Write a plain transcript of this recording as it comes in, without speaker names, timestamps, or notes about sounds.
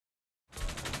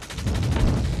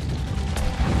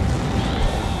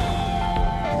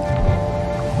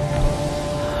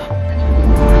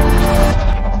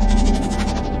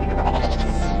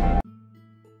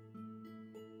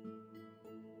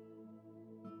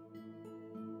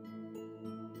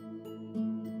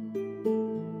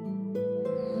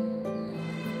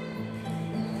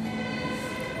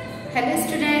Hello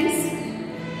students,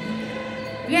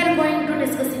 we are going to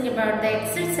discussing about the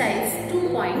exercise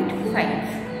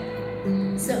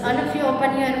 2.5. So all of you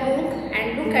open your book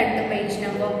and look at the page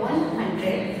number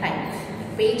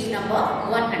 105. Page number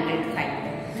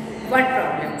 105. Word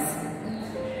problems.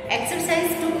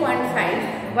 Exercise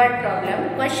 2.5 word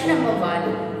problem. Question number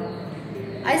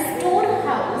 1. A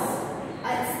storehouse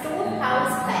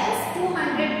has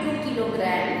 202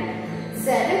 kilogram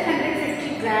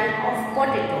 750 gram of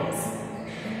potatoes,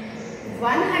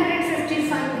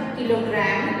 155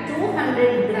 kilogram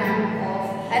 200 gram of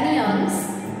onions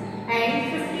and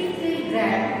 53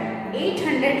 gram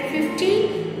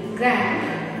 850 gram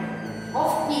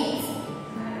of peas.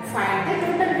 Find the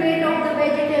total weight of the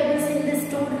vegetables in the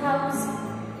storehouse.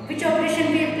 Which operation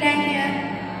we apply here?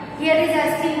 Here is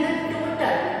asking the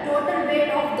total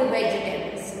weight of the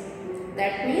vegetables.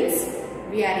 That means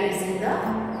we are using the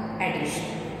addition.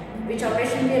 Which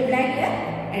operation we apply here?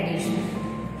 Addition.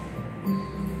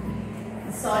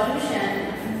 Solution.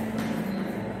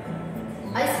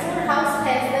 A storehouse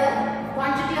has the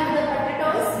quantity of the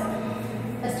potatoes.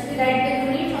 First we write the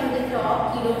unit on the top,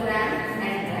 kilogram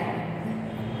and gram.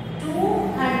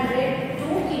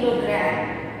 202 kilogram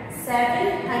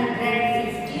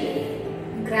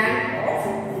 750 gram of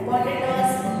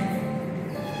potatoes.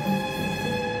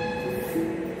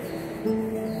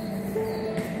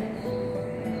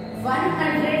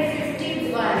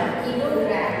 151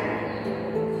 kilogram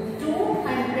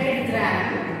 200 gram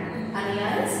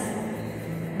onions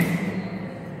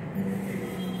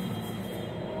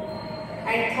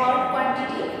and third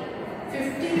quantity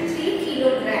 53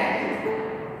 kilogram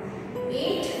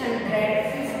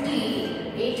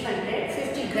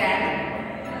 850 gram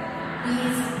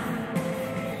is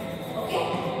okay.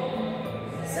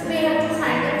 So we have to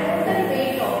find the total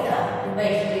weight of the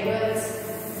vegetables.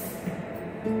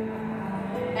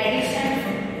 Addition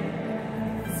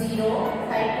 0,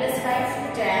 5 plus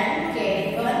 5, 10,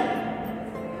 carry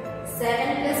 1,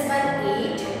 7 plus 1,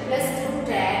 8, plus 2,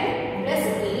 10, plus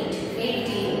 8,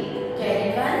 18, carry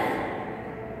 1,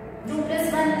 2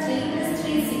 plus 1, 3, plus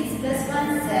 3, 6, plus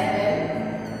 1,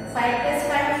 7, 5 plus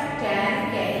 5,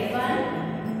 10, carry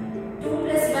 1, 2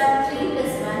 plus 1, 3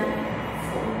 plus 1,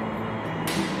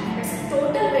 4. It's the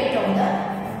total weight of the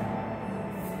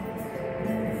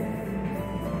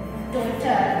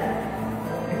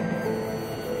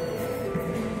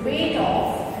weight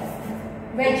of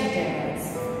vegetables.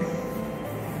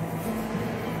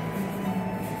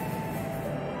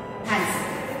 Answer.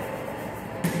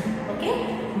 Okay.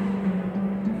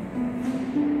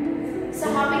 So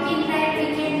how we can write? We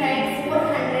can write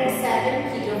 407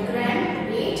 kilogram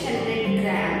 800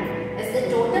 gram as the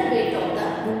total weight of the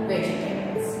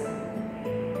vegetables.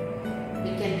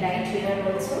 We can write here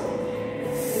also.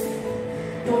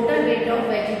 Total weight of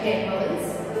vegetables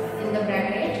in the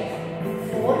bracket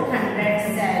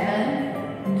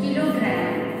 407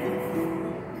 kilogram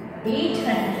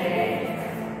 800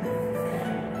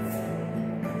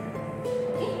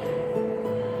 okay.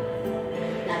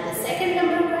 Now the second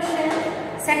number question,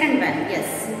 second one, yes,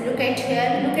 look at here,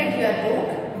 look at your book.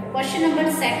 Question number 2,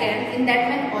 in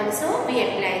that one also we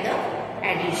apply the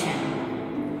addition.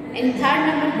 In third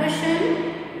number question,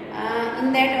 in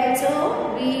that also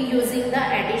we using the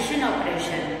addition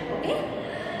operation. Okay.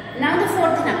 Now the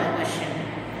fourth number question.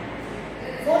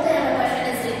 Fourth number question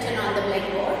is written on the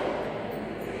blackboard.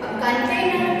 A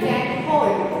container can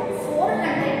hold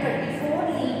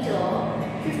 424 liter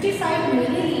 55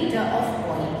 milliliter of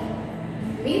oil.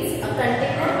 Means a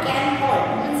container can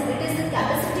hold, means it is the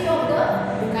capacity of the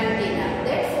container,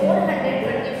 that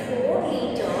 424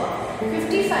 liter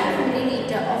 55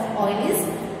 milliliter of oil is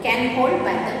can hold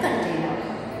by the container.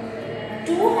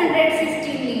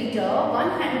 250 liter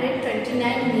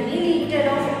 129 milliliter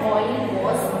of oil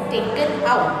was taken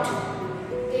out.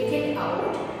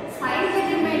 Find the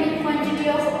remaining quantity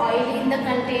of oil in the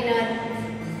container.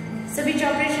 So which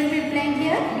operation we applying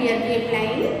here? Here we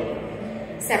applying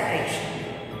separation.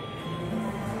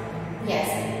 Yes.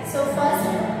 So first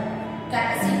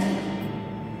capacity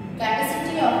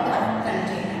of the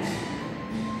container.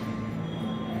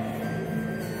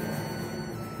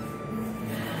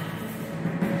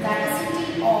 Capacity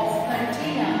of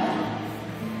container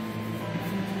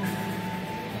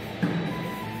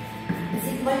is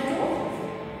equal to,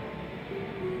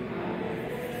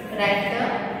 write the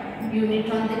unit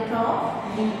on the top,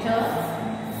 liter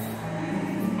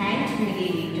and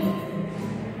milliliter.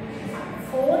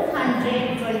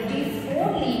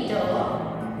 424 liter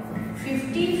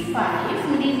 55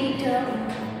 milliliter.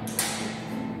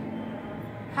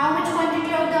 How much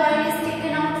quantity of the oil is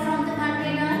taken out from the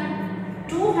container?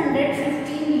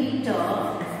 215 liter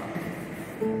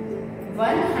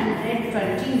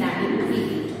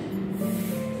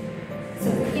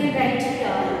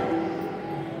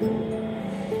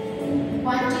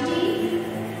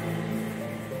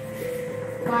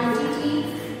Quantity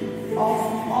of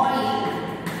oil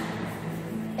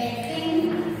taken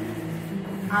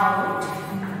out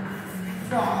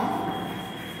from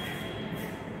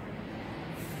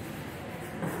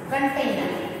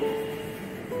container.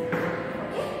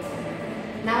 Okay.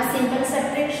 Now simple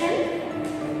subtraction.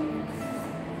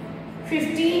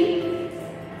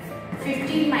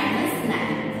 15 minus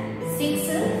 9. 6.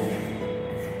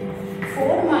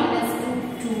 4 minus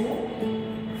 2, 2.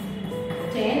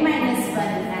 10 minus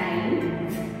 1,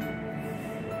 9.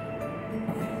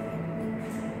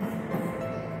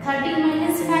 13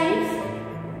 minus 5,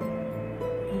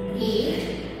 8.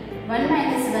 1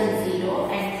 minus 1,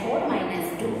 0. And 4 minus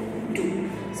 2, 2.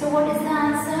 So what is the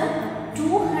answer?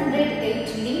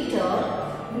 208 liter,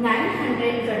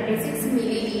 926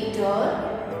 milliliter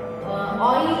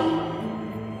oil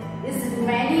is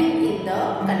remaining in the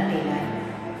container.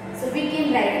 So we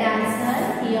can write the answer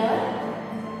here.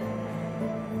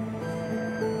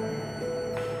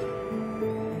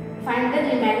 Find the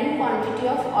remaining quantity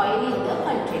of oil in the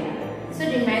container. So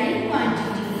remaining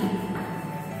quantity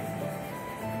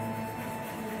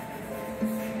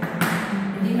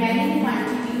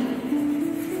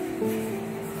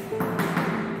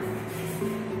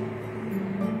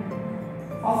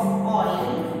of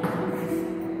oil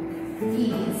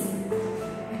is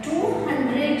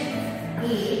 208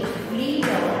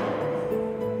 liter,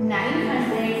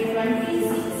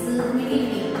 926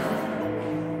 milliliter.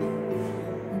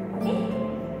 Okay.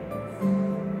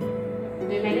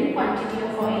 Remaining quantity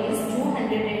of oil is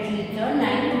 208 liter,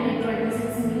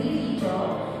 926 milliliter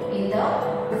in the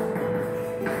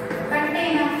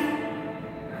container.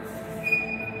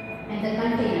 And the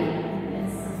container.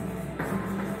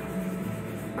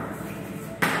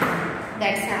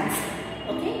 That's answer.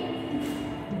 Okay.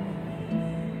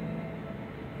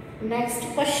 Next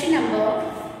question number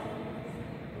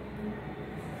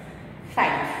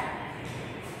 5.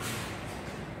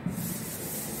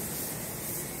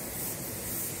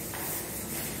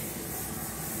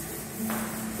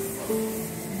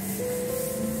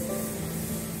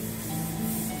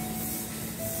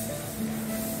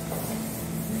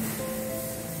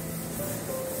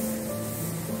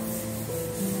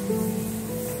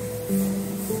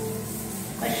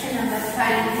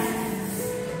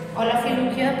 All of you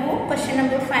look your book. Question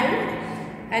number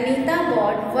 5. Anita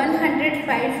bought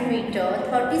 105 meter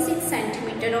 36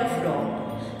 centimeter of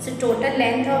rope. So total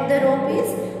length of the rope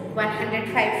is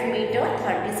 105 meter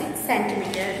 36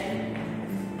 centimeter.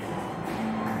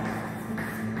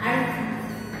 And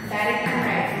directly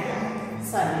write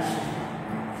solution.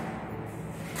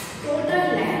 Total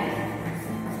length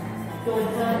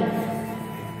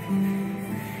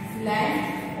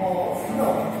of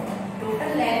rope.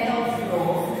 Total length of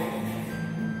rope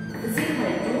is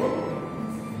equal to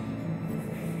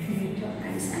meter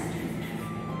and centimeter.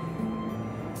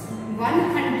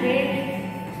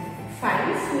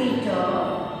 105 meter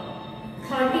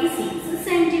 36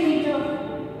 centimeter.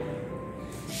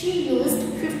 She used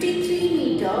 53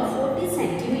 meter 40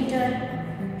 centimeter.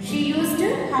 She used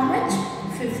how much?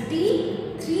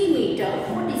 53 meter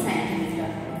 40 centimeter.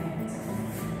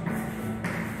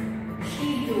 She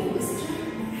used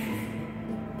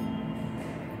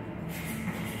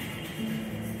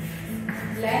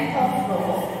length of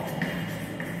rope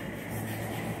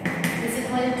is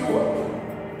equal to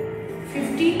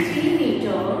 53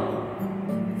 meter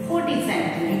 40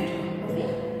 centimeter.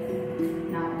 Okay.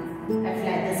 Now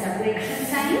apply the subtraction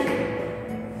sign.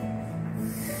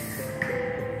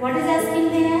 What is asking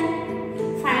there?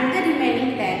 Find the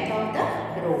remaining length of the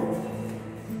rope.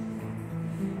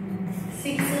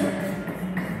 6.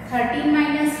 13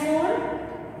 minus 4,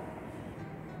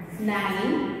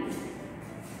 9.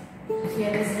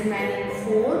 Here is remaining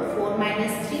 4. 4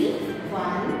 minus 3,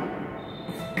 1.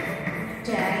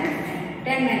 10.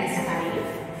 10 minus 5,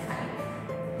 5.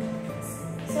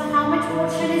 So how much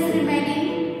portion is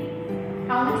remaining?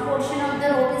 How much portion of the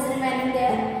rope is remaining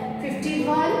there?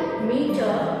 51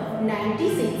 meter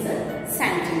 96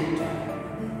 centimeter.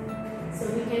 So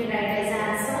we can write as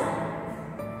answer.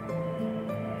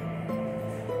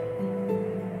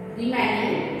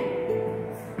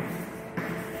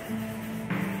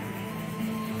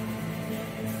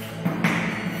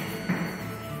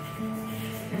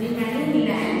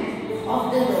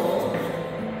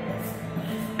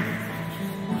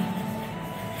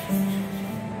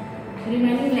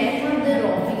 Remaining length of the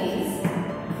rope is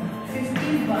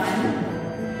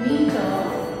 51 meter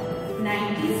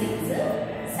 96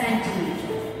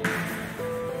 centimeter.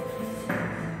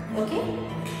 Okay.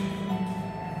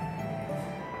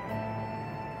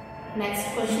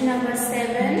 Next question number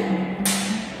 7.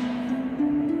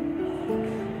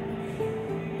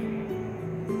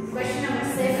 Question number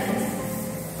 7.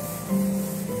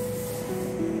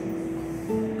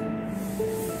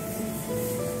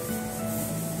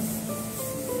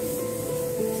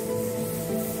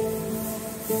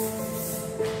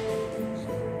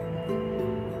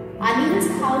 Anil's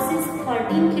house is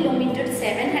 13 kilometers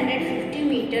 750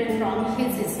 meters from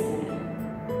his school.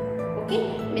 Okay,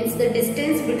 means the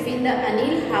distance between the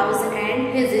Anil house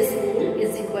and his school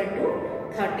is equal to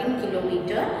 13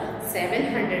 kilometers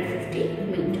 750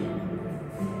 meters.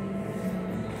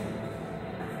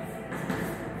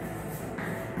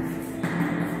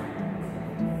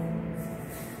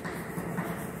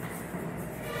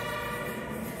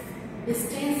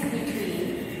 Distance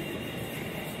between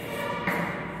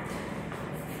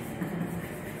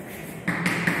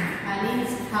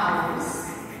Anil's house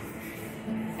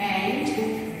and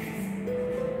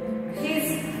his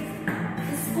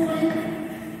school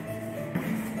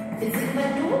is equal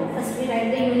to, first we write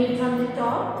the unit on the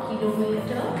top,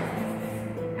 kilometer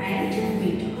and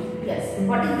meter. Yes,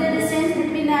 what is the distance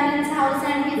between Anil's house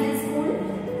and his school?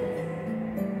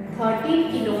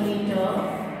 13 kilometer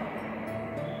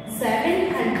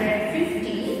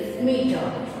 750 meter.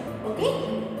 Okay.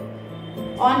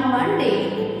 On Monday,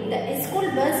 the school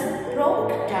bus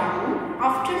broke down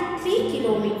after 3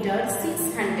 kilometers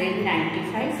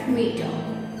 695 meter.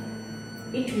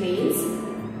 It means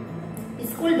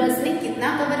school bus ने कितना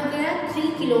cover किया?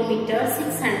 3 kilometre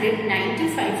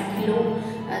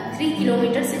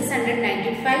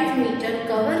 695 metre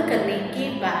cover करने के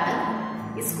बाद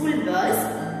school bus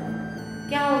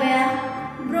क्या हो गया?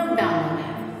 Broke down हो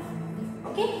गया.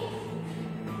 Okay,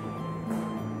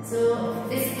 so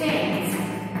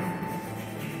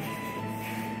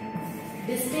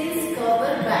distance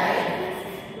covered by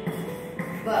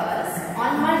bus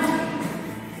on Monday.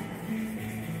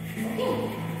 Okay,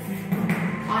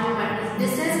 on Monday,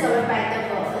 distance covered by the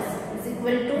bus is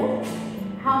equal to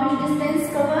how much distance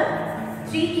covered?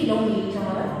 3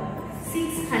 kilometer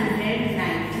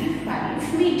 695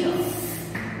 meters.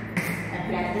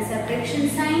 Apply the subtraction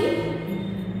sign.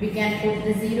 We can put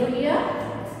the 0 here.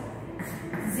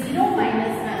 0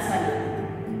 minus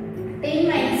 10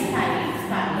 minus 5.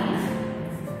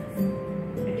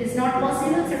 It is not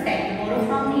possible, so take borrow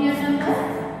from here number.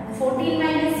 14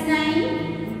 minus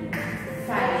 9,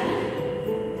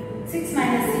 5. 6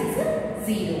 minus 6,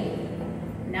 0.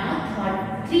 Now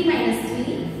 3 minus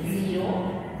 3, 0,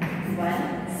 1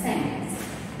 sentence.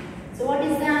 So what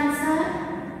is the answer?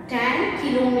 10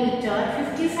 kilometer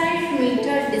 55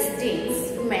 meter distance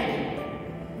remaining.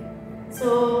 So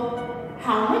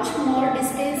how much more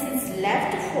distance is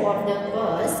left for the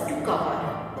bus to cover?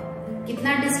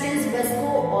 कितना distance बस को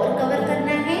और cover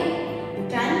करना है?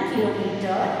 10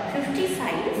 kilometre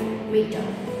 55 metre.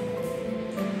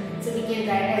 So we can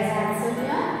write as answer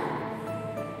here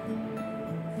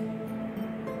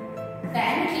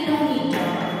 10 kilometer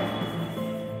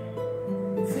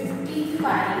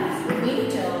 55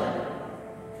 meter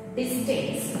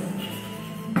distance.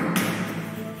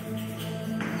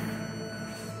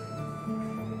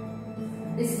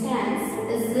 Distance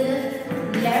is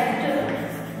left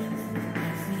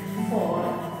for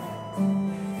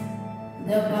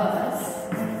the bus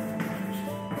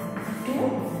to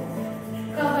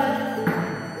cover.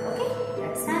 Okay,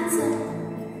 that's answer.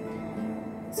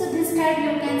 So this type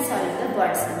you can solve the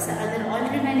word sums. Are there all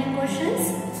remaining questions?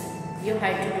 You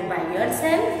have to do by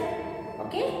yourself.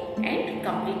 Okay, and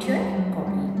complete your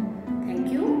copy.